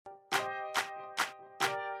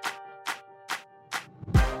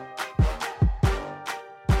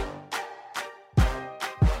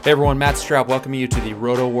Hey everyone, Matt Straub welcoming you to the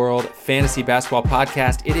Roto World Fantasy Basketball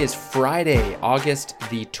Podcast. It is Friday, August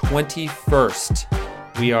the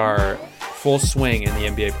 21st. We are full swing in the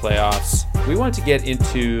NBA playoffs. We wanted to get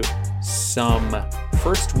into some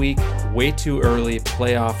first week, way too early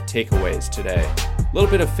playoff takeaways today. A little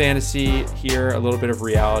bit of fantasy here, a little bit of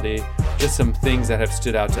reality, just some things that have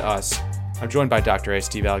stood out to us. I'm joined by Dr. A.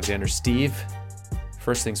 Steve Alexander. Steve,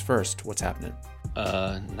 first things first, what's happening?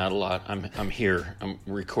 Not a lot. I'm here. I'm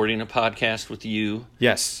recording a podcast with you.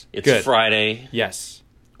 Yes. It's good. Friday. Yes.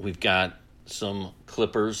 We've got some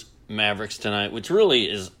Clippers, Mavericks tonight, which really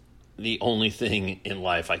is the only thing in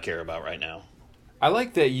life I care about right now. I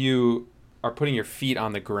like that you are putting your feet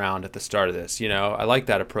on the ground at the start of this. You know, I like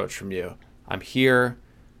that approach from you. I'm here.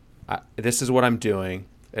 This is what I'm doing.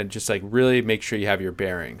 And just like really make sure you have your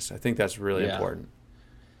bearings. I think that's really important.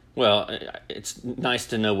 Well, it's nice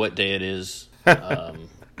to know what day it is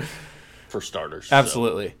for starters.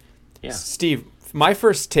 Absolutely. So, yeah. Steve, my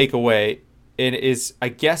first takeaway is, I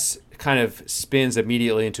guess, kind of spins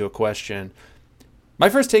immediately into a question. My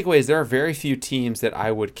first takeaway is there are very few teams that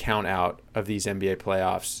I would count out of these NBA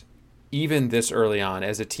playoffs, even this early on,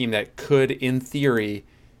 as a team that could, in theory,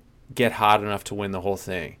 get hot enough to win the whole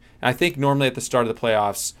thing. And I think normally at the start of the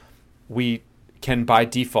playoffs, we can by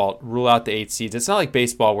default rule out the 8 seeds. It's not like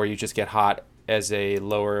baseball where you just get hot as a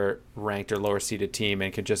lower ranked or lower seeded team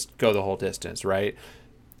and can just go the whole distance, right?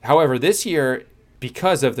 However, this year,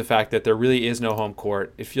 because of the fact that there really is no home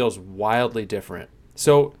court, it feels wildly different.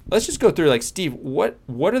 So let's just go through, like, Steve, what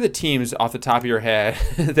are the teams off the top of your head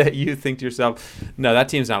that you think to yourself, no, that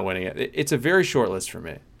team's not winning it? It's a very short list for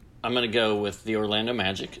me. I'm going to go with the Orlando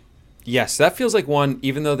Magic. Yes, that feels like one,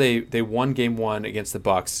 even though they won game one against the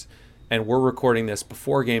Bucks, and we're recording this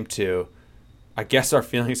before game two, I guess our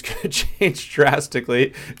feelings could change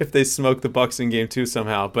drastically if they smoke the Bucks in game two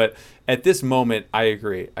somehow. But at this moment, I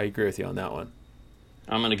agree. I agree with you on that one.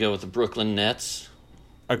 I'm going to go with the Brooklyn Nets.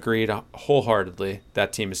 Agreed wholeheartedly.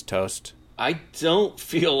 That team is toast. I don't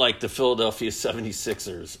feel like the Philadelphia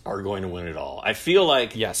 76ers are going to win it all. I feel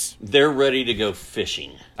like they're ready to go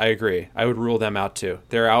fishing. I agree. I would rule them out too.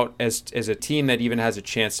 They're out as a team that even has a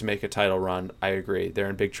chance to make a title run. I agree. They're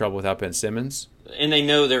in big trouble without Ben Simmons. And they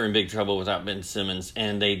know they're in big trouble without Ben Simmons,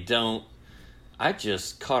 and they don't. I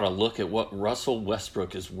just caught a look at what Russell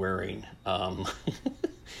Westbrook is wearing on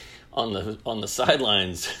the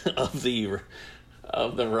sidelines of the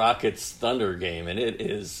Rockets Thunder game, and it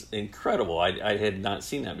is incredible. I had not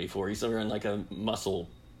seen that before. He's wearing like a muscle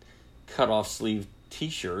cut-off sleeve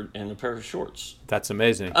T-shirt and a pair of shorts. That's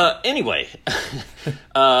amazing. Anyway,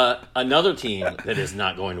 another team that is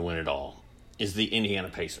not going to win it all is the Indiana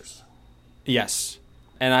Pacers. Yes,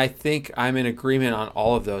 and I think I'm in agreement on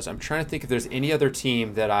all of those. I'm trying to think if there's any other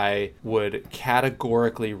team that I would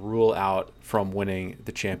categorically rule out from winning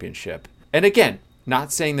the championship. And again,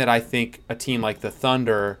 not saying that I think a team like the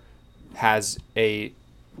Thunder has a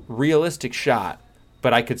realistic shot,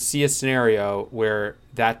 but I could see a scenario where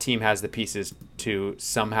that team has the pieces to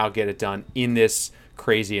somehow get it done in this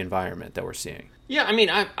crazy environment that we're seeing. Yeah, I mean,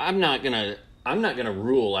 I'm not gonna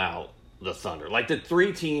rule out the Thunder. Like the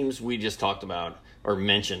three teams we just talked about or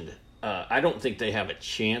mentioned, I don't think they have a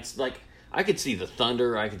chance. Like I could see the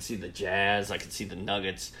Thunder, I could see the Jazz, I could see the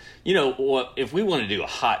Nuggets. You know what? If we want to do a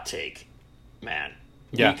hot take, man,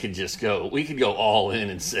 we could go all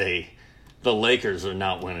in and say the Lakers are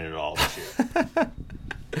not winning it all this year.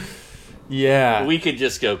 Yeah. We could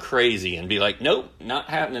just go crazy and be like, nope, not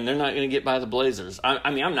happening. They're not going to get by the Blazers. I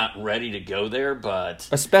mean, I'm not ready to go there, but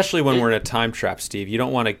especially when we're in a time trap, Steve. You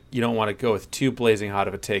don't want to go with too blazing hot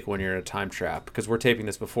of a take when you're in a time trap, because we're taping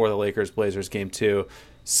this before the Lakers-Blazers game 2.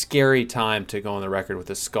 Scary time to go on the record with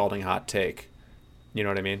a scalding hot take. You know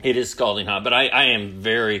what I mean? It is scalding hot, but I am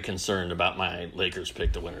very concerned about my Lakers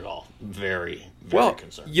pick to win it all. Very, very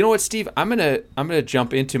concerned. You know what, Steve? I'm gonna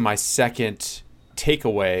jump into my second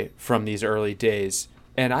takeaway from these early days,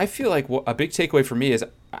 and I feel like a big takeaway for me is,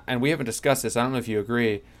 and we haven't discussed this, I don't know if you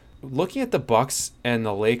agree, looking at the Bucks and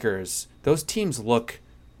the Lakers, those teams look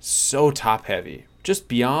so top heavy. Just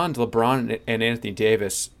beyond LeBron and Anthony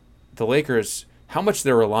Davis, the Lakers, how much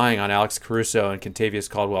they're relying on Alex Caruso and Kentavious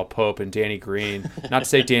Caldwell-Pope and Danny Green. Not to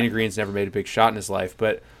say Danny Green's never made a big shot in his life,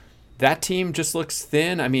 but that team just looks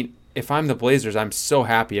thin. I mean, if I'm the Blazers, I'm so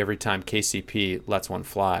happy every time KCP lets one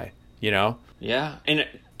fly, you know? Yeah, and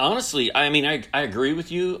honestly, I mean, I agree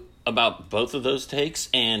with you about both of those takes,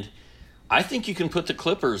 and I think you can put the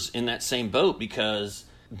Clippers in that same boat because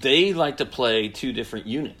they like to play two different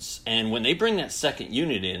units. And when they bring that second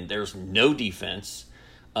unit in, there's no defense.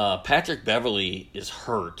 Patrick Beverley is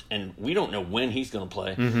hurt, and we don't know when he's going to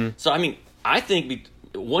play. Mm-hmm. So, I mean, I think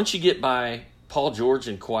once you get by Paul George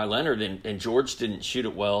and Kawhi Leonard, and George didn't shoot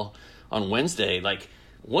it well on Wednesday. Like,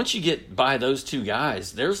 once you get by those two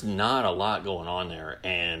guys, there's not a lot going on there.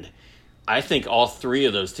 And I think all three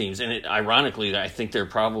of those teams, and ironically, I think they're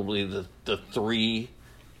probably the three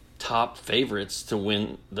top favorites to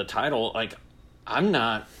win the title. Like, I'm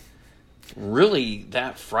not really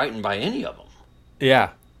that frightened by any of them.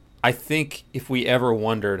 Yeah. I think if we ever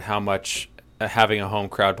wondered how much having a home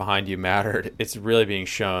crowd behind you mattered, it's really being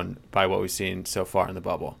shown by what we've seen so far in the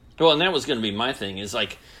bubble. Well, and that was going to be my thing, is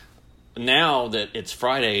like, now that it's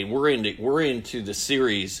Friday, we're into the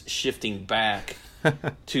series shifting back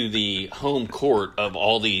to the home court of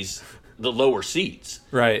all the lower seeds.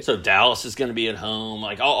 Right. So Dallas is going to be at home.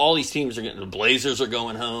 Like, all these teams the Blazers are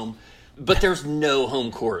going home. But there's no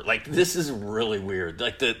home court. Like, this is really weird.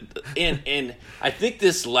 Like, and I think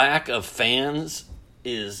this lack of fans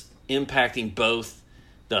is impacting both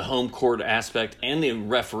the home court aspect and the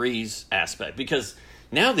referees aspect, because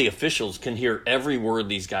now the officials can hear every word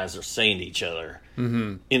these guys are saying to each other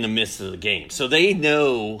in the midst of the game. So they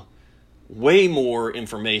know way more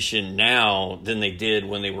information now than they did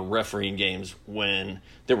when they were refereeing games, when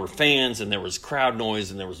there were fans and there was crowd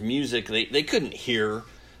noise and there was music. They couldn't hear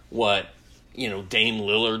what, Dame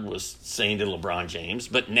Lillard was saying to LeBron James,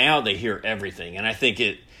 but now they hear everything. And I think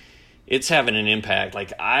it's having an impact.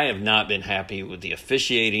 Like, I have not been happy with the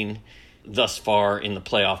officiating thus far in the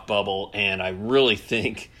playoff bubble, and I really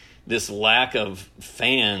think this lack of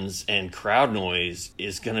fans and crowd noise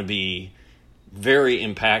is going to be very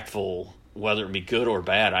impactful, whether it be good or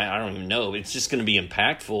bad. I don't even know. It's just going to be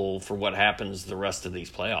impactful for what happens the rest of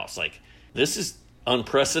these playoffs. Like, this is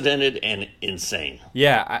unprecedented and insane.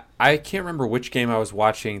 Yeah, I can't remember which game I was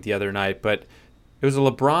watching the other night, but it was a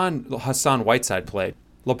LeBron-Hassan Whiteside play.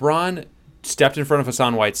 LeBron stepped in front of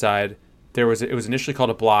Hassan Whiteside. It was initially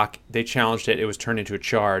called a block. They challenged it. It was turned into a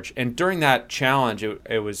charge. And during that challenge,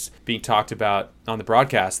 it was being talked about on the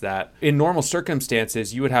broadcast that in normal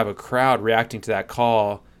circumstances, you would have a crowd reacting to that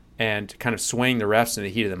call and kind of swaying the refs in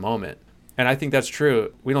the heat of the moment. And I think that's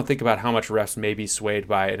true. We don't think about how much refs may be swayed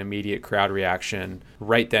by an immediate crowd reaction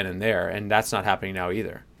right then and there, and that's not happening now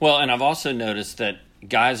either. Well, and I've also noticed that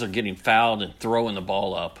guys are getting fouled and throwing the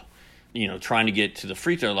ball up, trying to get to the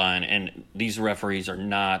free throw line, and these referees are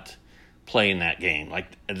not playing that game. Like,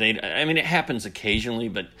 it happens occasionally,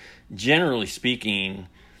 but generally speaking,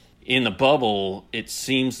 in the bubble, it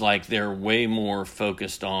seems like they're way more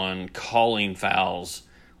focused on calling fouls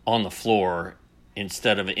on the floor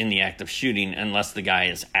instead of in the act of shooting, unless the guy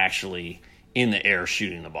is actually in the air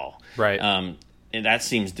shooting the ball. Right. And that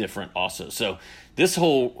seems different also. So this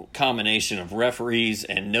whole combination of referees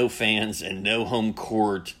and no fans and no home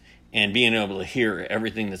court and being able to hear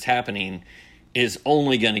everything that's happening is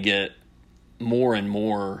only going to get more and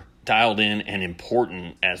more dialed in and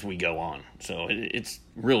important as we go on. So it's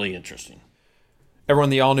really interesting.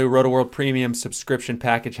 Everyone, the all-new RotoWorld Premium subscription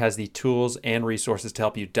package has the tools and resources to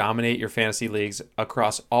help you dominate your fantasy leagues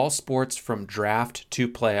across all sports from draft to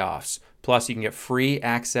playoffs. Plus, you can get free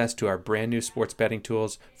access to our brand new sports betting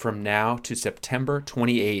tools from now to September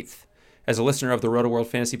 28th. As a listener of the RotoWorld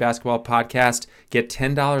Fantasy Basketball Podcast, get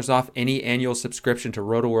 $10 off any annual subscription to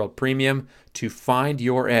RotoWorld Premium. To find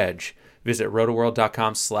your edge, visit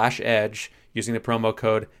rotoworld.com/edge using the promo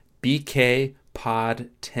code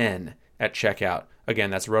BKPOD10 at checkout.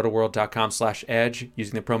 Again, that's rotoworld.com/edge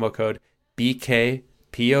using the promo code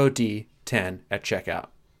BKPOD10 at checkout.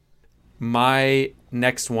 My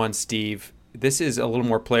next one, Steve, this is a little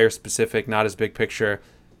more player specific, not as big picture.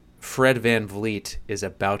 Fred VanVleet is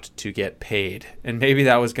about to get paid. And maybe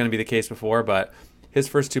that was going to be the case before, but his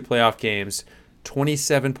first two playoff games,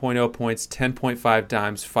 27.0 points, 10.5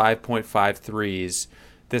 dimes, 5.5 threes.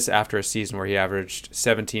 This after a season where he averaged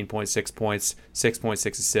 17.6 points,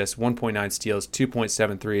 6.6 assists, 1.9 steals,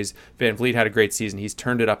 2.7 threes. VanVleet had a great season. He's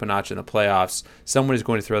turned it up a notch in the playoffs. Someone is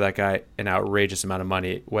going to throw that guy an outrageous amount of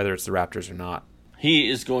money, whether it's the Raptors or not. He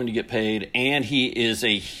is going to get paid, and he is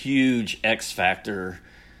a huge X factor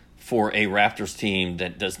for a Raptors team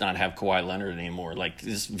that does not have Kawhi Leonard anymore. Like,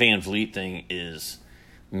 this VanVleet thing is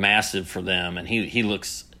massive for them, and he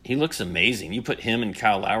looks amazing. You put him and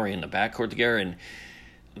Kyle Lowry in the backcourt together, and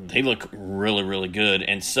they look really, really good.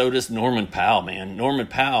 And so does Norman Powell, man. Norman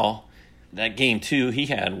Powell, that game 2 he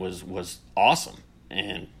had was awesome.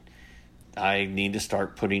 And I need to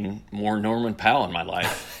start putting more Norman Powell in my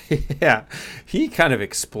life. Yeah, he kind of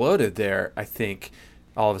exploded there, I think.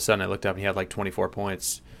 All of a sudden I looked up and he had like 24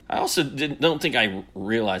 points. I also don't think I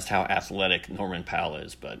realized how athletic Norman Powell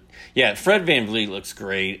is. But, yeah, Fred VanVleet looks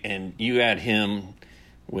great. And you add him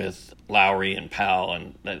with Lowry and Powell,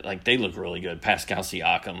 and like they look really good. Pascal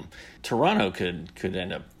Siakam. Toronto could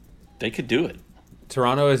end up they could do it.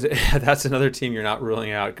 Toronto is that's another team you're not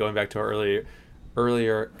ruling out. Going back to our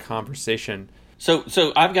earlier conversation. So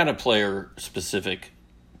I've got a player specific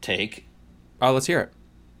take. Let's hear it.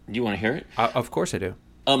 Do you want to hear it? Of course I do.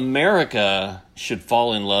 America should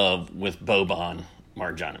fall in love with Boban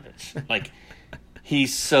Marjanovic. Like,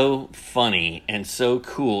 he's so funny and so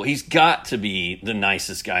cool. He's got to be the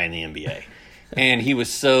nicest guy in the NBA. And he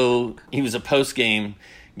was a post-game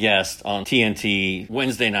guest on TNT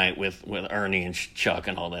Wednesday night with Ernie and Chuck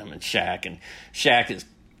and all them and Shaq. And Shaq is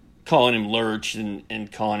calling him Lurch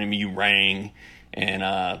and calling him you rang. And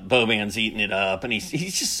Boban's eating it up. And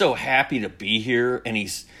he's just so happy to be here. And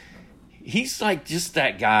he's like just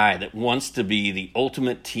that guy that wants to be the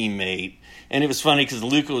ultimate teammate. And it was funny because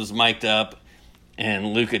Luka was mic'd up and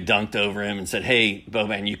Luka dunked over him and said, "Hey,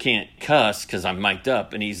 Boban, you can't cuss because I'm mic'd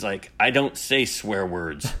up." And he's like, "I don't say swear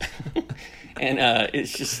words." And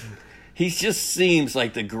he just seems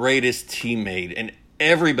like the greatest teammate. And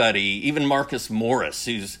everybody, even Marcus Morris,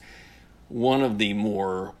 who's one of the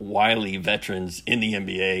more wily veterans in the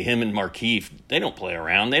NBA, him and Markieff, they don't play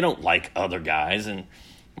around. They don't like other guys. And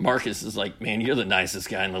Marcus is like, "Man, you're the nicest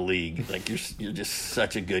guy in the league. Like, you're just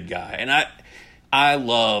such a good guy." And I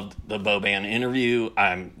loved the Boban interview.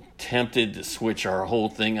 I'm tempted to switch our whole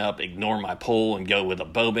thing up, ignore my poll, and go with a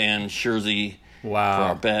Boban jersey for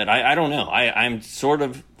our bet. I don't know. I'm sort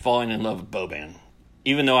of falling in love with Boban.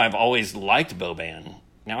 Even though I've always liked Boban,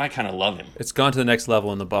 now I kind of love him. It's gone to the next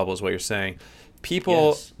level in the bubble is what you're saying.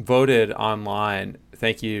 People voted online.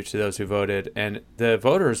 Thank you to those who voted. And the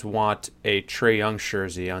voters want a Trae Young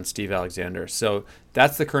jersey on Steve Alexander. So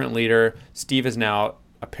that's the current leader. Steve is now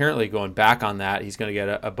apparently going back on that. He's going to get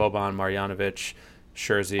a Boban Marjanovic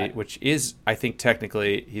jersey, which is, I think,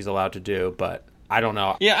 technically he's allowed to do, but I don't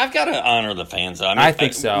know. Yeah, I've got to honor the fans. I mean, I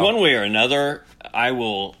think so. One way or another,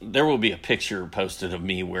 there will be a picture posted of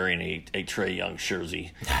me wearing a Trae Young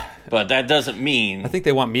jersey. But that doesn't mean... I think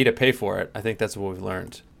they want me to pay for it. I think that's what we've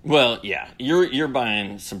learned. Well, yeah, you're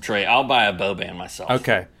buying some Trae. I'll buy a Boban myself.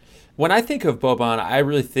 Okay. When I think of Boban, I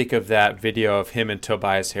really think of that video of him and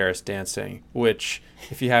Tobias Harris dancing, which,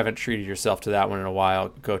 if you haven't treated yourself to that one in a while,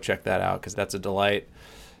 go check that out because that's a delight.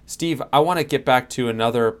 Steve, I want to get back to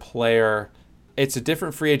another player. It's a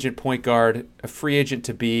different free agent point guard, a free agent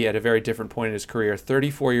to be at a very different point in his career,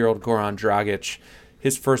 34-year-old Goran Dragic,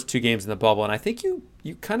 his first 2 games in the bubble. And I think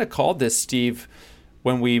you kind of called this, Steve,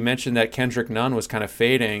 when we mentioned that Kendrick Nunn was kind of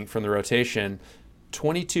fading from the rotation.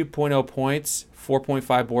 22.0 points,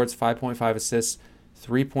 4.5 boards, 5.5 assists,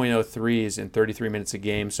 3.0 threes in 33 minutes a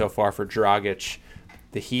game so far for Dragic.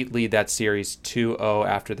 The Heat lead that series 2-0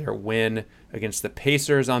 after their win against the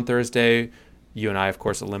Pacers on Thursday. You and I, of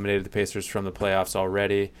course, eliminated the Pacers from the playoffs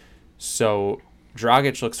already. So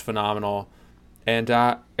Dragic looks phenomenal. And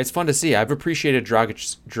it's fun to see. I've appreciated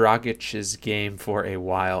Dragic's game for a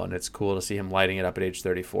while, and it's cool to see him lighting it up at age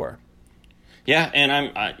 34. Yeah,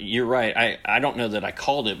 and you're right. I don't know that I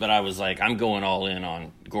called it, but I was like, I'm going all in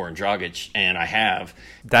on Goran Dragic, and I have.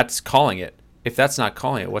 That's calling it. If that's not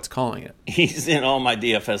calling it, what's calling it? He's in all my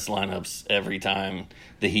DFS lineups every time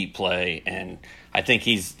the Heat play, and I think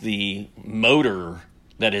he's the motor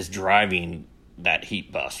that is driving that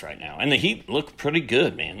Heat bus right now. And the Heat look pretty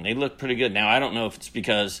good, man. They look pretty good. Now, I don't know if it's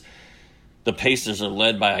because the Pacers are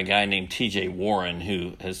led by a guy named T.J. Warren,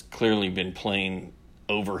 who has clearly been playing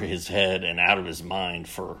over his head and out of his mind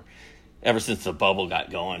for ever since the bubble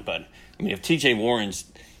got going. But, I mean, if T.J. Warren's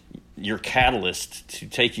your catalyst to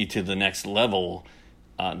take you to the next level,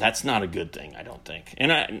 that's not a good thing, I don't think.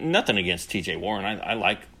 And nothing against T.J. Warren. I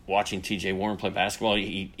like watching T.J. Warren play basketball.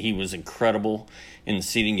 He was incredible in the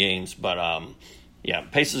seeding games. But, yeah,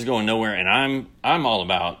 Pacers going nowhere. And I'm all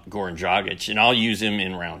about Goran Dragic, and I'll use him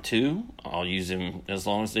in round 2. I'll use him as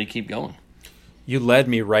long as they keep going. You led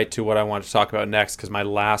me right to what I want to talk about next, because my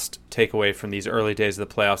last takeaway from these early days of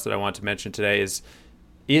the playoffs that I want to mention today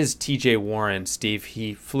is T.J. Warren, Steve.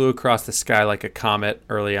 He flew across the sky like a comet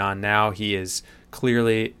early on. Now he is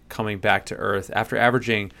clearly coming back to earth. After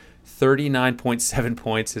averaging 39.7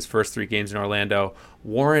 points his first 3 games in Orlando,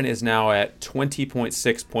 Warren is now at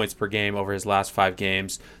 20.6 points per game over his last 5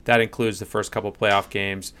 games. That includes the first couple playoff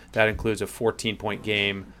games. That includes a 14-point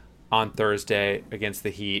game on Thursday against the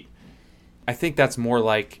Heat. I think that's more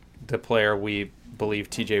like the player we believe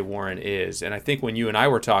T.J. Warren is. And I think when you and I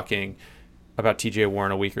were talking about T.J.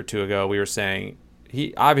 Warren a week or 2 ago, we were saying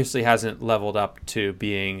he obviously hasn't leveled up to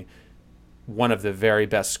being one of the very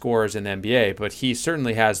best scorers in the NBA, but he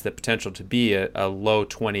certainly has the potential to be a low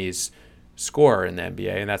 20s scorer in the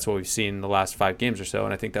NBA, and that's what we've seen in the last 5 games or so,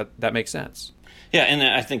 and I think that makes sense. Yeah, and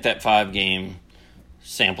I think that 5-game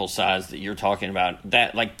sample size that you're talking about,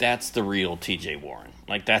 that's the real TJ Warren.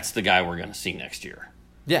 Like, that's the guy we're going to see next year.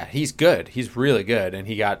 Yeah, he's good. He's really good, and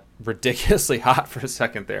he got ridiculously hot for a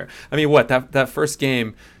second there. I mean, that first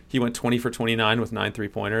game, he went 20 for 29 with 9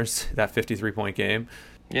 3-pointers, that 53-point game.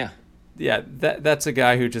 Yeah. Yeah, that's a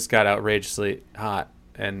guy who just got outrageously hot,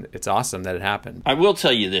 and it's awesome that it happened. I will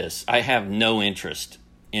tell you this. I have no interest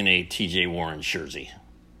in a TJ Warren jersey.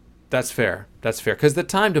 That's fair. Because the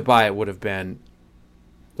time to buy it would have been,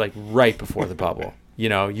 like, right before the bubble. You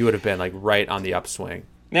know, you would have been, like, right on the upswing.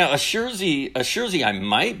 Now, a jersey I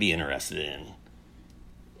might be interested in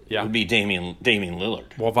would be Damian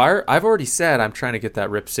Lillard. Well, I've already said I'm trying to get that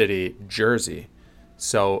Rip City jersey.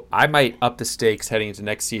 So I might up the stakes heading into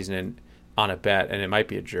next season on a bet, and it might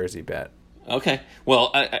be a jersey bet. Okay.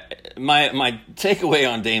 Well, my takeaway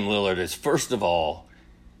on Dame Lillard is, first of all,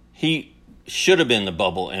 he should have been the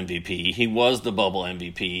bubble MVP. He was the bubble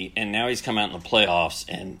MVP, and now he's come out in the playoffs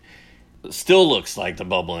and still looks like the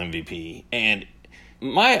bubble MVP. And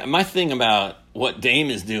my thing about what Dame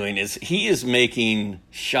is doing is he is making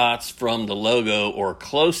shots from the logo or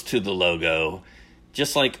close to the logo,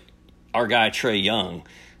 just like our guy Trae Young.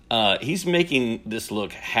 He's making this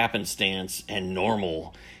look happenstance and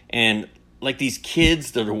normal. And like these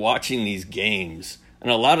kids that are watching these games,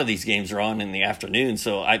 and a lot of these games are on in the afternoon,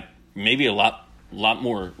 so maybe a lot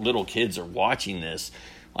more little kids are watching this.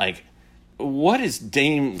 Like, what is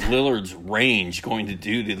Dame Lillard's range going to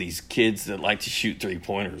do to these kids that like to shoot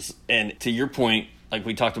 3-pointers? And to your point, like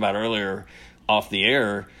we talked about earlier off the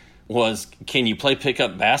air, was can you play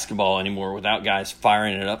pickup basketball anymore without guys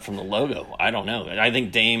firing it up from the logo? I don't know. I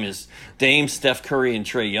think Dame, Steph Curry, and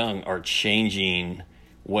Trae Young are changing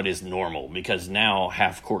what is normal, because now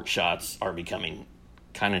half-court shots are becoming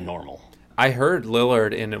kind of normal. I heard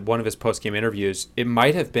Lillard in one of his post-game interviews, it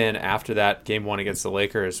might have been after that Game 1 against the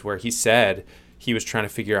Lakers, where he said he was trying to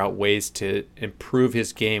figure out ways to improve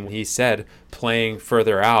his game. He said playing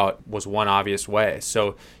further out was one obvious way.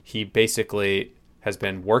 So he basically has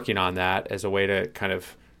been working on that as a way to kind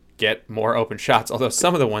of get more open shots, although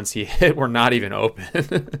some of the ones he hit were not even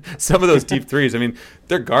open. Some of those deep threes, I mean,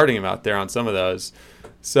 they're guarding him out there on some of those.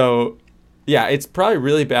 So, yeah, it's probably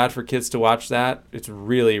really bad for kids to watch that. It's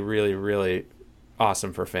really, really, really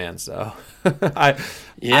awesome for fans, though.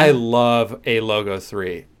 I love a logo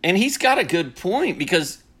 3. And he's got a good point,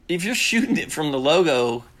 because if you're shooting it from the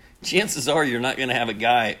logo, chances are you're not going to have a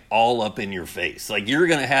guy all up in your face. Like, you're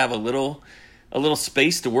going to have a little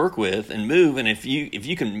space to work with and move, and if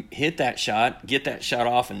you can hit that shot, get that shot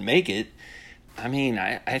off and make it, I mean,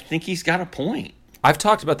 I think he's got a point. I've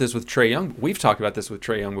talked about this with Trae Young. We've talked about this with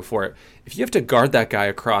Trae Young before. If you have to guard that guy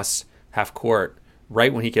across half court,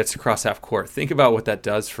 right when he gets across half court, think about what that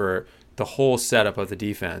does for the whole setup of the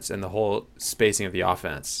defense and the whole spacing of the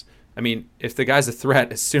offense. I mean, if the guy's a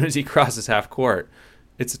threat, as soon as he crosses half court,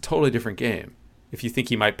 it's a totally different game if you think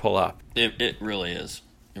he might pull up. It really is.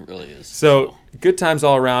 It really is. So good times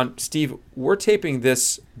all around. Steve, we're taping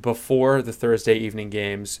this before the Thursday evening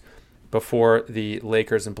games, before the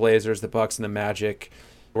Lakers and Blazers, the Bucks and the Magic.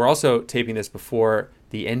 We're also taping this before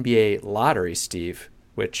the NBA lottery, Steve,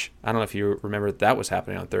 which I don't know if you remember that was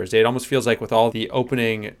happening on Thursday. It almost feels like with all the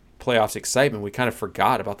opening playoffs excitement, we kind of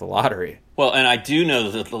forgot about the lottery. Well, and I do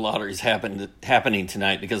know that the lottery is happening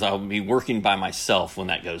tonight, because I'll be working by myself when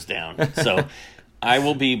that goes down. So I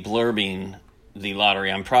will be blurbing the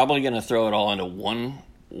lottery. I'm probably going to throw it all into one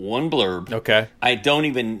blurb. Okay. I don't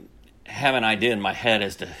even have an idea in my head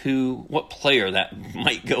as to what player that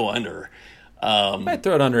might go under. I might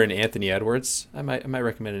throw it under an Anthony Edwards. I might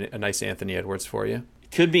recommend a nice Anthony Edwards for you.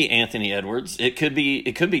 Could be Anthony Edwards. It could be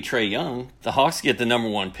Trae Young. The Hawks get the number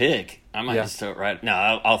 1 pick. I might just throw it right. No,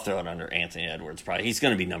 I'll throw it under Anthony Edwards. Probably he's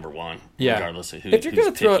going to be number 1, regardless of who's picking.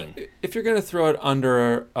 If you're going to throw it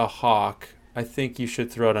under a Hawk, I think you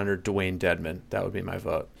should throw it under Dwayne Dedmon. That would be my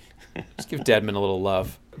vote. Just give Dedmon a little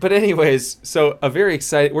love. But anyways, so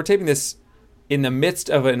we're taping this in the midst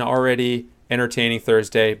of an already entertaining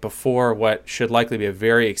Thursday before what should likely be a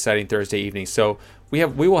very exciting Thursday evening. So we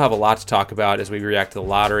will have a lot to talk about as we react to the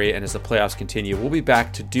lottery and as the playoffs continue. We'll be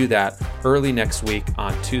back to do that early next week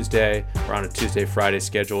on Tuesday. We're on a Tuesday-Friday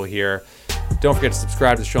schedule here. Don't forget to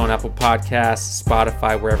subscribe to the show on Apple Podcasts,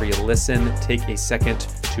 Spotify, wherever you listen. Take a second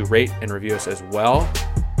to rate and review us as well.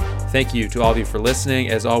 Thank you to all of you for listening.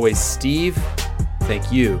 As always, Steve, thank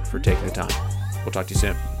you for taking the time. We'll talk to you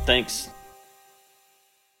soon. Thanks.